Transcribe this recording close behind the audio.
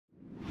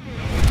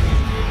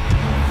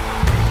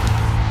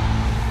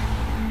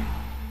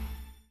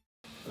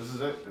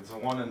It's a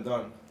one and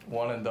done.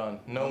 One and done.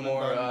 No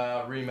more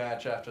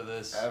rematch after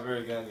this. Ever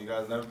again. You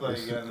guys never play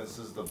again. This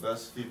is the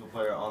best FIFA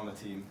player on the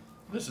team.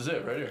 This is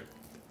it right here.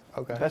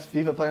 Okay. Best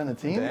FIFA player on the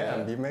team?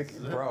 Damn, you make,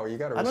 bro, you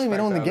gotta respect I don't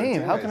even own the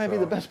game. How can I be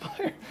the bro. best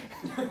player?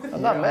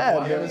 I'm not mad.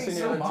 Why are you seen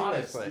so your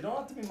modest? teammates You don't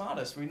have to be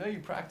modest. We know you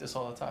practice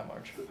all the time,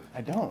 Arch.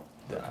 I don't.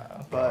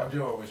 But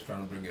you're always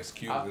trying to bring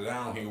excuses. I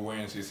don't hear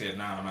when she said,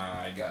 nah,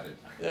 I got it.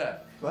 Yeah.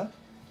 What?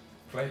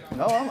 Play.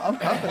 No, I'm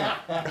confident.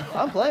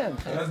 I'm playing.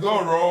 Let's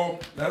go, Ro.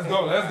 Let's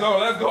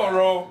go,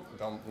 Ro.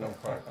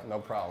 No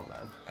problem,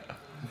 man.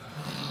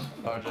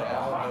 RJ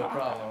Allen, no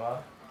problem, huh?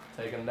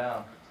 Take him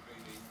down.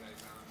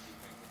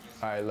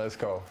 All right, let's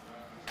go.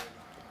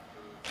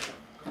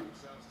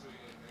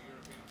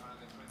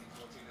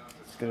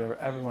 Let's get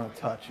everyone a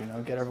touch, you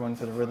know, get everyone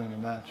into the rhythm of the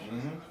match.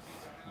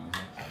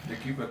 The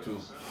keeper too.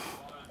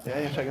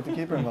 Yeah, you should get the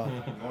keeper involved.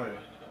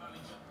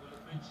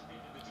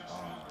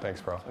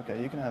 Thanks, bro.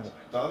 Okay, you can have it.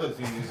 The other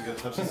team needs to get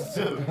touches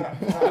too.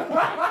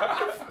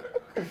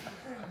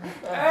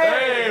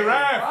 Hey,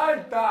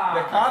 ref! They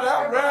caught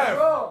out,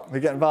 ref! We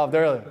get involved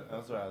early.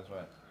 That's right, that's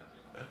right.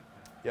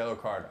 Yellow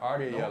card.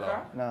 Already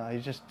yellow. No,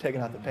 he's just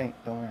taking out the paint.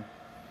 Don't worry.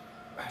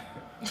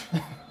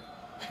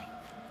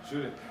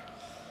 Shoot it.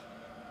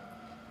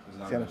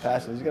 He's gonna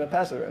pass it. He's gonna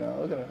pass it right now.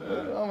 Look at him.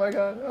 Oh my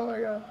god. Oh my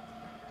god.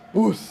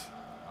 Oos.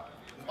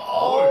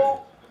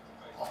 Oh!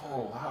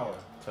 Oh, wow.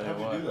 Tell How'd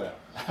you you what. do that?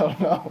 I don't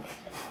know.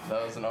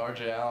 That was an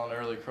RJ Allen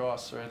early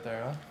cross right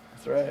there, huh?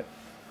 That's right.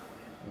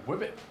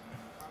 Whip it.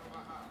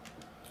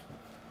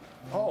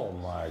 Oh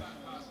my.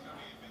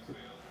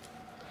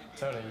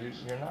 Tony,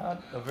 you're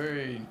not a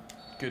very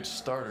good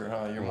starter,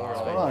 huh? You're more What's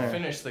like going on here?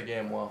 finish the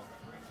game well.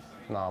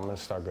 No, I'm gonna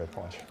start good.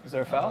 Watch. Is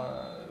there a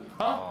foul?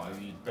 Oh,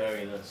 you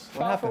bury this.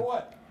 What happened? For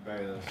what?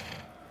 Bury this.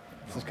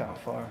 This is kind of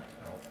far.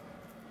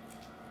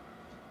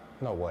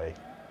 No way.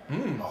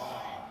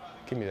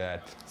 Give me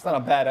that. It's not a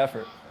bad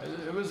effort.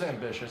 It was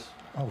ambitious.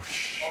 Oh,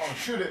 shh. Oh,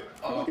 shoot it.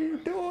 What are you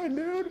doing,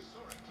 dude?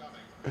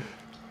 Tell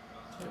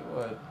you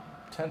what,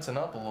 tensing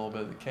up a little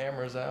bit. The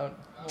camera's out.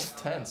 A little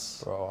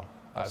tense. Bro,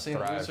 I've seen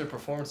looser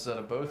performances out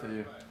of both of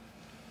you.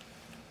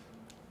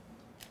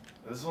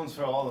 This one's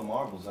for all the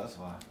marbles, that's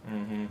why.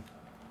 Mm-hmm.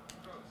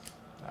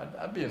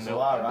 I'd be a a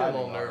lot little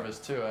riding on it. nervous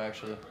too,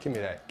 actually. Give me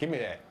that. Give me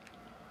that.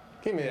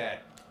 Give me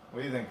that.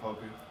 What do you think,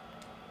 Poku?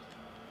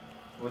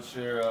 What's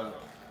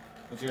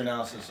your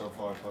analysis so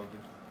far, Poku?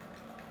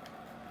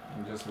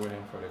 I'm just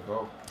waiting for the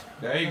goal.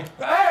 There you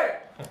go. Hey!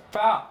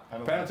 Foul.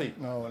 Penalty.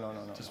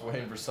 No. Just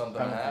waiting for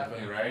something to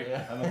happen, right?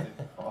 Yeah. Penalty.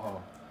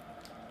 Oh.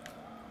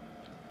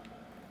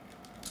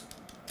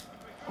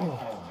 Oh.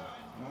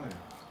 No.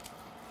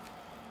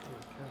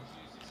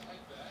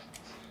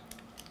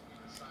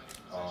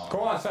 Oh. Go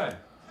on, son.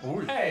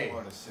 Hey.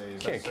 What a save.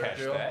 Can't catch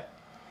Sergio. that.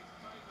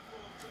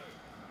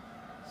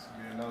 It's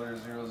gonna be another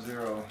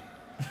 0-0.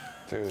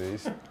 Dude,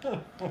 he's...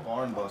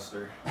 Barn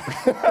buster.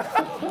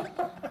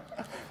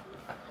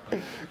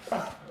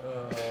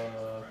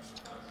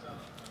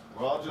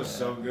 We're all just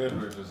so good,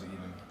 we're just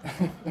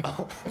even.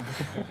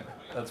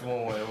 That's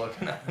one way of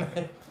looking at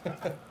it.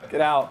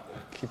 Get out.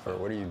 Keeper,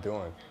 what are you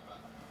doing?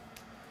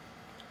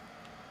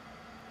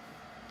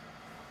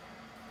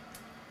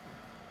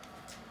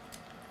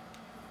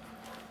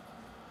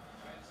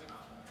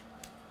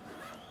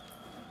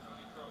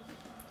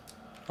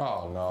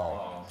 Oh,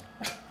 no.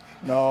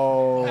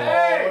 No.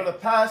 Hey! What a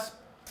pass.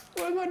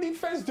 What is my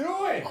defense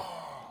doing?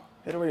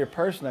 Hit it with your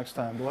purse next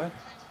time, boy.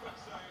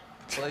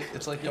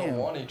 It's like y'all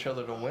want each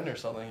other to win or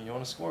something. You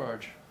want to score,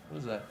 Arch. What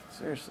is that?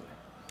 Seriously.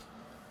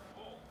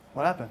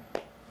 What happened?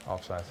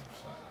 Offside.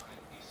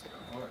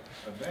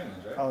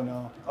 Advantage, right? Oh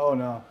no. Oh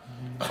no.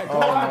 Bro,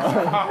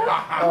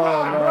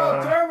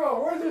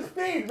 Turbo, where's your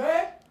speed,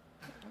 man?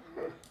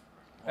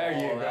 There you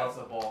go. That's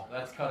the ball.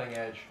 That's cutting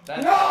edge.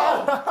 That's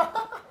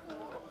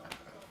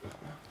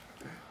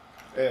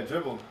Yeah,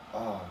 dribble.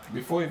 Oh.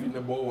 Before even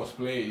the ball was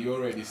played, you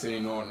already say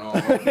no.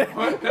 Because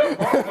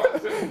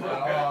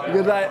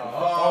I.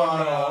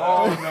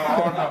 Oh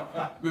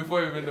no.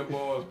 Before even the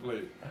ball was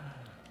played.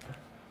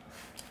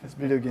 It's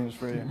video games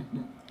for you.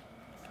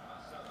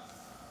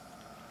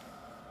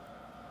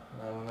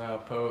 I don't know,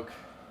 Poke.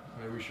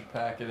 Maybe we should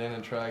pack it in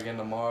and try again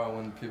tomorrow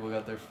when people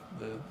got the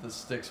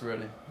sticks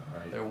ready.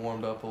 Right. They're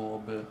warmed up a little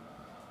bit.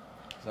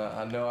 'Cause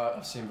I know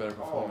I've seen better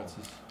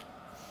performances.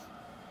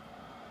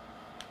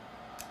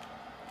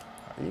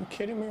 Are you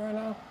kidding me right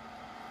now?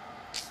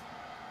 It's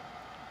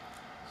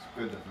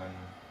good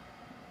defending.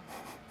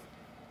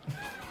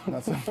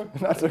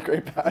 Not so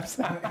great pass.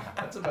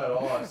 That's about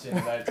all I've seen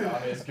tonight,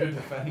 Tommy. It's good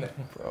defending.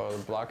 Bro,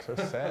 the blocks are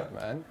set,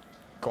 man.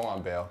 Go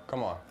on, Bale.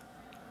 Come on.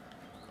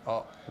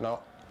 Oh, no.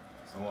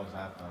 It's almost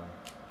halftime.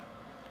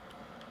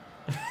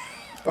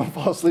 Don't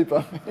fall asleep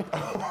on me.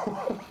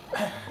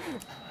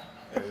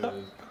 There it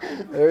is.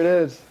 There it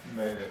is. You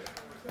made it.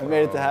 I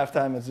made it to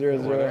halftime at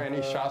 0-0. Were there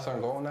any shots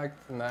on goal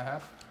in that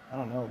half? I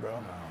don't know, bro.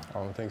 I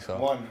don't think so.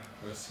 One.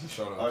 He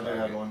shot RJ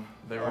had one.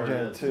 There RJ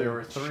had two.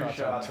 were three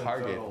shots on in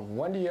target. total.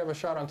 When do you have a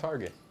shot on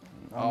target?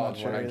 I'm not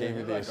sure when I either. gave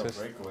you the Like a assist.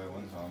 breakaway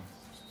one time.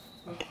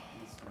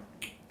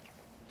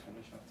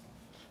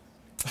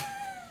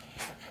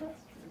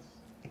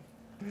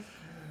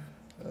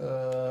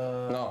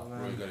 No.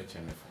 Bro, you gotta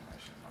change the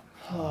formation.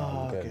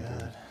 Oh, Good, God.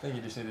 dude. I think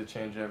you just need to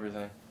change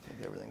everything. I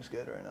think everything's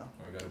good right now.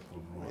 We gotta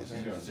put rules.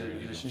 He's You just He's gonna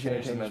change the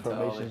change his formation.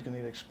 mentality. He's gonna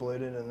get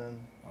exploited, and then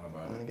What I'm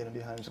about gonna it? get him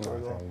behind and No, score a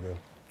I think goal. I'm good.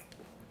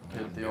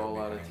 Get the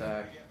all-out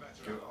attack.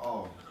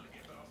 Oh.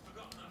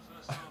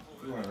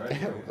 You went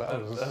right.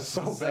 That was That's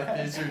so the set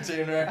bad. piece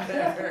routine right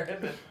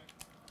there.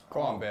 Go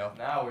on, Bale.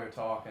 Now we're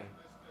talking.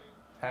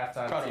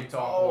 Halftime Cut team him.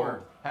 talk Oh.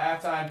 work.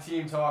 Halftime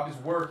team talk is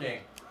working.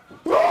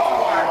 Bro!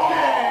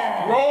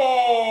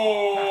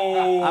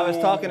 I was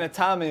talking to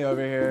Tommy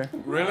over here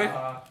Really?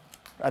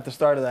 at the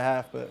start of the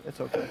half, but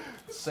it's okay.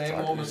 Same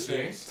old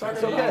mistakes. It's okay,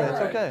 It's okay. It's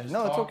okay.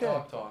 No, it's Talk, okay.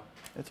 talk, talk.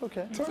 It's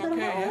okay. It's okay,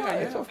 yeah,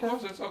 It's of okay.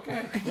 course, it's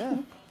okay. Yeah,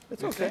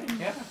 it's okay.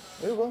 Yeah.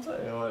 We will.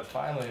 You know what?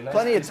 Finally, nice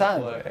Plenty of piece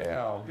time. play.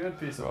 Damn. Good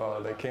piece of Oh,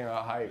 play. they came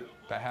out hype.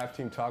 That half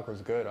team talk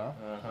was good, huh?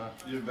 Uh-huh.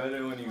 You're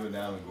better when you go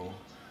down the goal.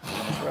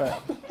 That's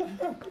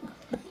right.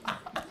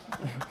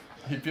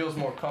 He feels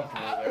more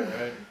comfortable there,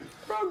 right?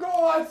 Bro, go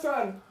on,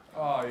 son.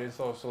 Oh, you're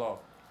so slow.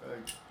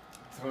 Like,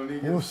 Tony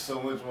gets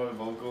so much more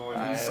vocal when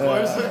I he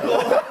scores know. a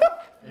goal.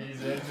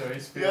 He's into it.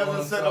 He's He feeling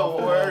hasn't said a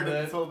himself word little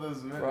bit. until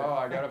this minute. Bro,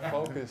 I gotta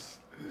focus.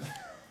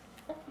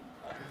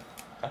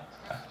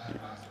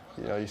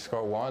 You know, you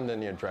score one, then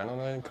the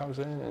adrenaline comes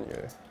in, and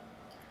you're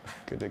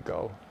good to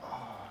go.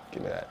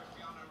 Give me that.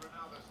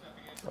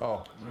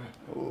 Oh,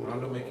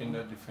 Ronaldo making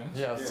that defense.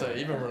 Yeah, I'd say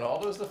even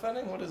Ronaldo's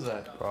defending? What is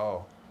that?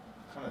 bro,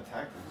 What kind of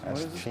tactics? What that's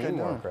is this guy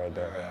teamwork doing? right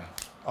there. Yeah.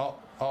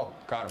 Oh,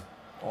 got him.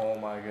 Oh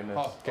my goodness.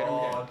 Oh, get him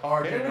again.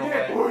 Hard Get him to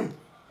again. away.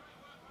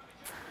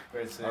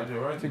 Great save.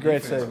 It's a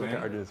great save. Man.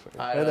 They're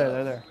there.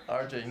 They're there.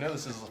 RJ, you know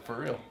this is for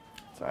real.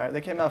 It's all right.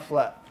 They came out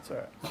flat. It's all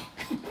right.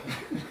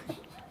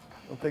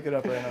 We'll pick it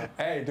up right now.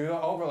 Hey, do the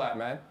overlap,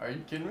 man. Are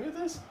you kidding me with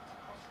this?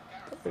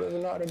 He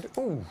doesn't know how to do.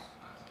 Ooh.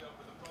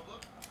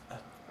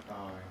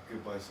 Oh,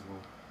 good bicycle.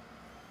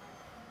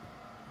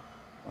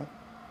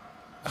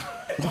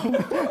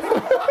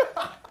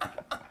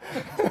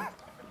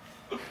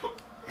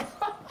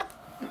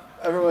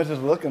 Everyone's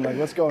just looking like,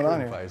 what's going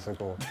on here?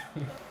 Bicycle.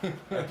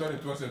 I thought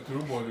it was a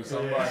through ball with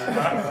somebody.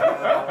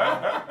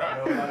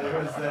 Nobody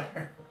was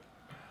there.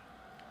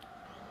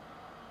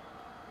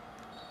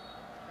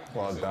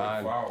 Well It's a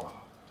done. foul.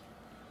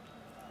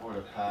 Or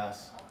the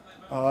pass.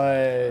 Oh,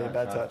 hey,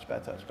 bad touch,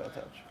 bad touch, bad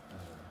touch.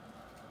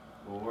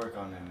 We'll work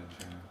on it in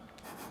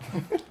the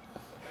training.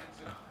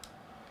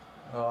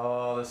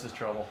 Oh, this is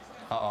trouble.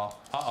 Uh-oh.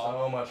 Uh-oh.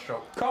 So much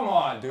trouble. Come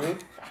on,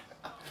 dude.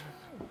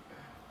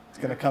 It's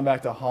gonna come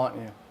back to haunt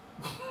you.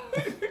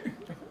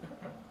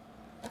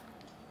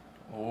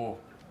 Oh,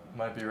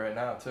 might be right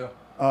now too.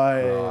 Oh, No,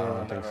 I yeah. don't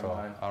think Never so.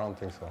 mind. I don't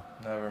think so.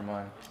 Never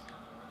mind.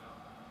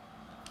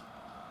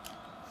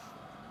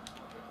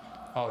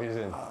 Oh, he's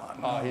in.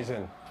 Oh, he's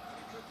in.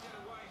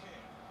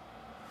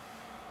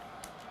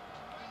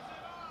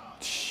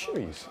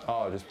 Jeez.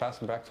 Oh, just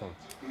pass it back to him.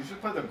 You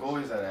should put the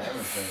goalies at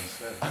Hamilton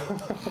instead.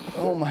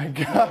 Oh my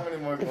How God.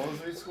 many more goals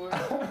we scored?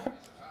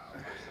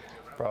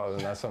 Bro,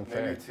 then that's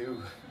unfair. Maybe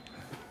 2.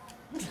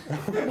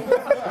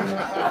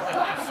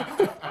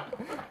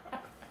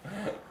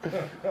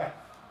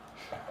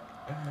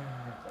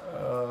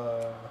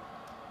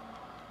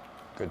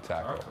 Good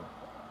tackle.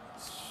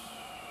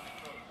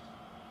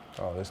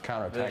 Oh, this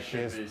counterattack This should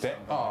is be dead.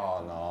 something.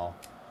 Oh, no.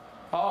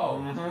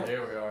 Oh,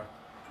 here we are.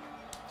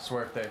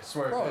 Suerte,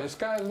 suerte. Bro, this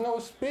guy has no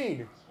speed.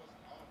 You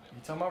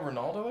talking about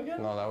Ronaldo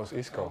again? No, that was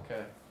Isco.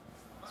 Okay.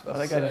 Oh,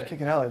 that guy just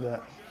kicking out like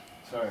that.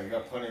 Sorry, you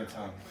got plenty of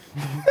time.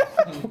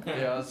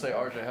 Yeah, let's say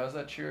RJ. How's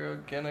that cheer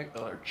again?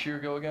 Or cheer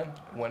go again?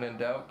 When in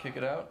doubt, kick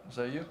it out. Is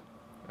that you?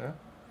 Yeah.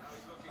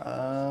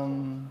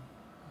 In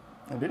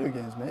video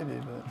games maybe,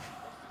 but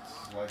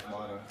This is life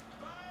motto.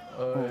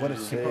 oh, what a Hey.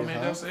 save, Put me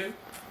huh? that save?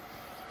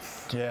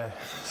 Yeah,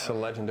 it's a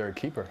legendary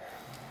keeper.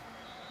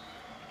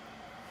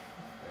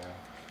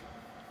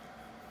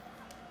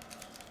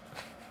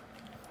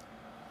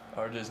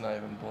 Yeah. RJ's not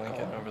even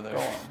blinking over there. Go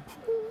on.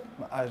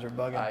 My eyes are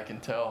bugging. I can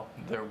tell.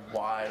 They're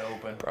wide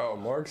open. Bro,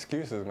 more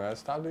excuses, man.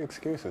 Stop the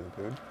excuses,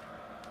 dude.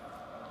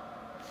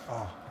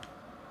 Oh.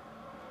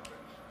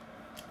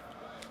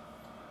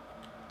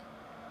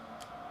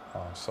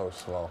 Oh, so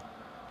slow.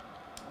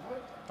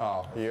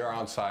 Oh, you're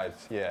onside.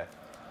 Yeah.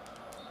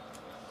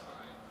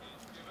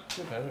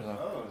 Good header, though.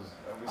 Oh,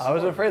 I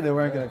was afraid they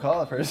weren't going to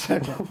call it for a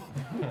second.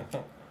 Alright.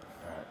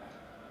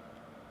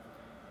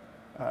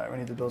 All right, we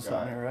need to build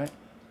something here, right?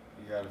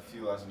 You got a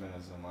few less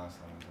minutes than last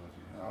time I told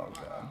you. Oh,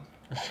 God.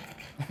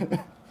 You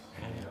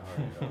need to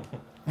hurry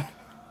up.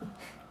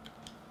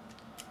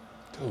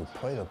 Dude,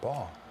 play the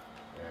ball.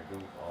 Yeah,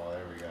 good. Oh,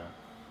 there we go.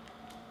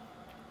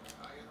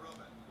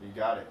 You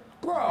got it.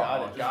 Bro. You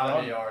got it. Just Gotta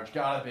run. be, Arj.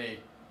 Gotta be.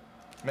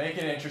 Make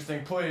it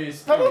interesting,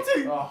 please.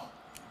 Penalty! Oh,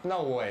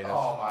 No way. That's,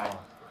 oh my.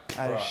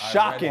 That Bro, is I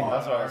shocking. read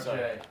That's God, right, that's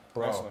right. RJ.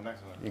 Bro, Next one,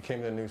 next one. you came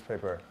to the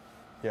newspaper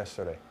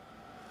yesterday.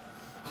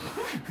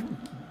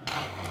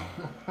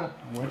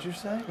 What'd you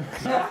say?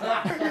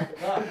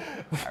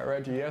 I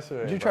read you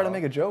yesterday. Did you try to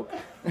make a joke?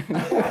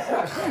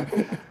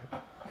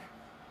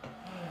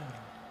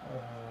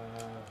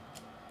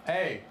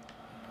 Hey,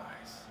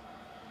 Nice.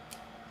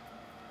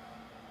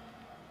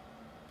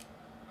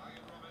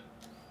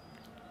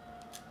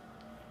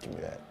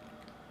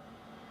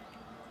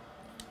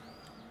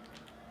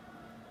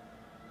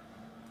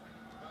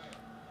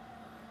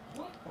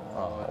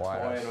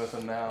 toying with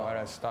him now. Why'd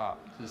I stop?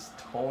 Just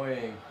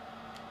toying.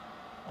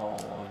 Oh,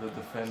 the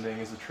defending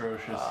is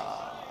atrocious.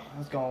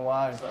 It's going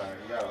wide. Sorry,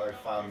 you got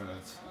like 5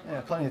 minutes.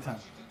 Yeah, plenty of time.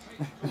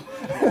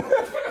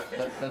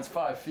 That's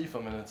 5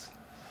 FIFA minutes.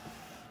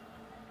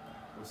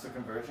 What's the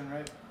conversion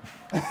rate?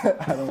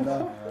 I don't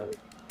know.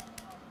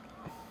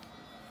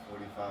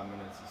 45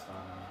 minutes is 5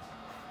 minutes.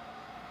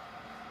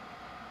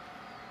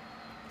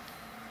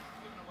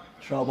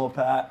 Trouble,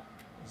 Pat.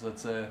 So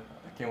let's say,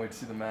 I can't wait to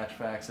see the match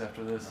facts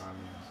after this.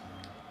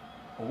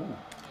 Ooh.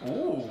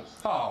 Ooh.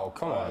 Oh,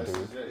 come on, this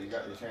dude. is it. You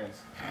got your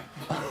chance.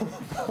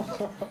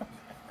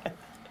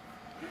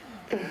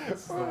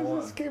 What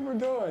is this keeper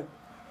doing?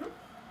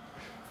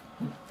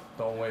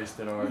 Don't waste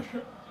it, Arch.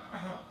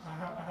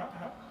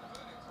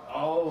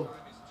 Oh.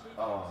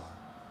 Oh.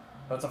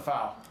 That's a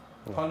foul.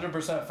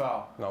 100%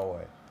 foul. No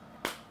way.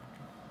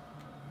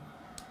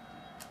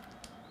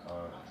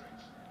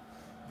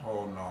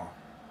 Oh no.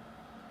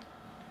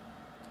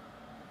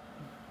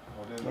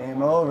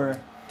 Game over.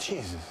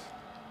 Jesus.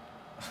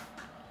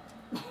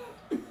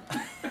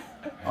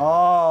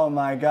 Oh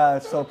my God,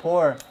 it's so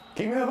poor.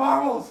 Give me the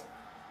marbles.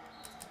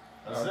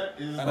 That's it.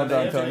 He's Well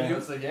done, Tony.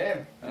 It's the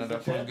game. Another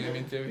post-game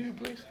interview,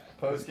 please.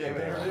 Post-game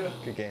interview?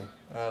 Good game.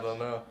 I don't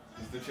know.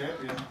 He's the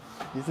champion.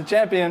 He's the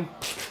champion.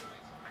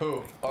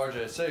 Who?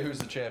 RJ, say who's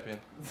the champion.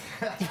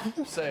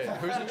 Say it.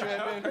 Who's the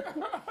champion?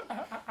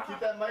 Keep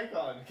that mic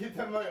on. Keep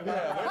that mic on.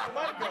 Yeah, where's the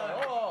mic going?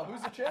 Oh,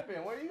 who's the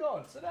champion? Where are you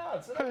going? Sit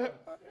down, sit down.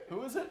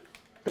 Who is it?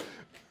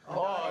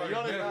 Oh, you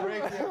don't even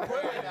break your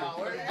way now.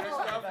 Where are you going?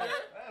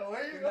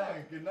 Where are you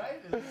going? Good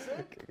night? Is it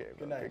sick? Good game.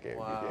 Good night. Good game.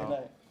 Wow. Good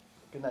night.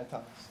 Good night,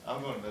 Thomas.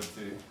 I'm going to bed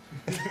too.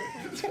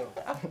 Let's go.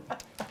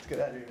 Let's get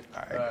out of here.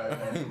 All right.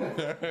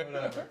 Alright, man.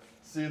 Whatever.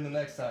 See you the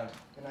next time.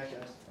 Good night,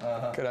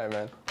 guys. Good night,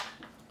 man.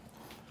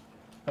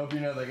 Hope you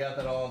know they got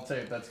that all on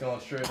tape. That's going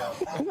straight up.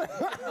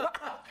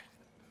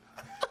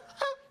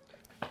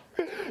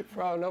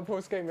 Bro, no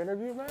post-game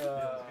interview, man?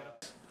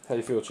 How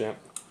you feel, champ?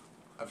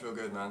 I feel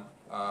good, man.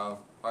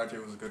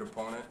 RJ was a good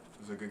opponent.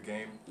 It was a good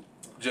game.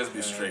 Just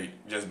be straight.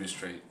 Just be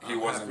straight. He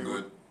wasn't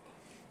good.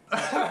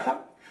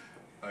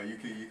 You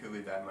could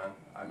leave that, man.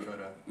 I try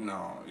to.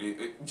 No,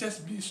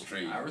 just be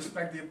straight. I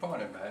respect the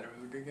opponent, man. It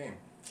was a good game.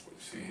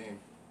 Good game.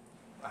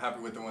 I'm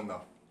happy with the win,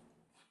 though.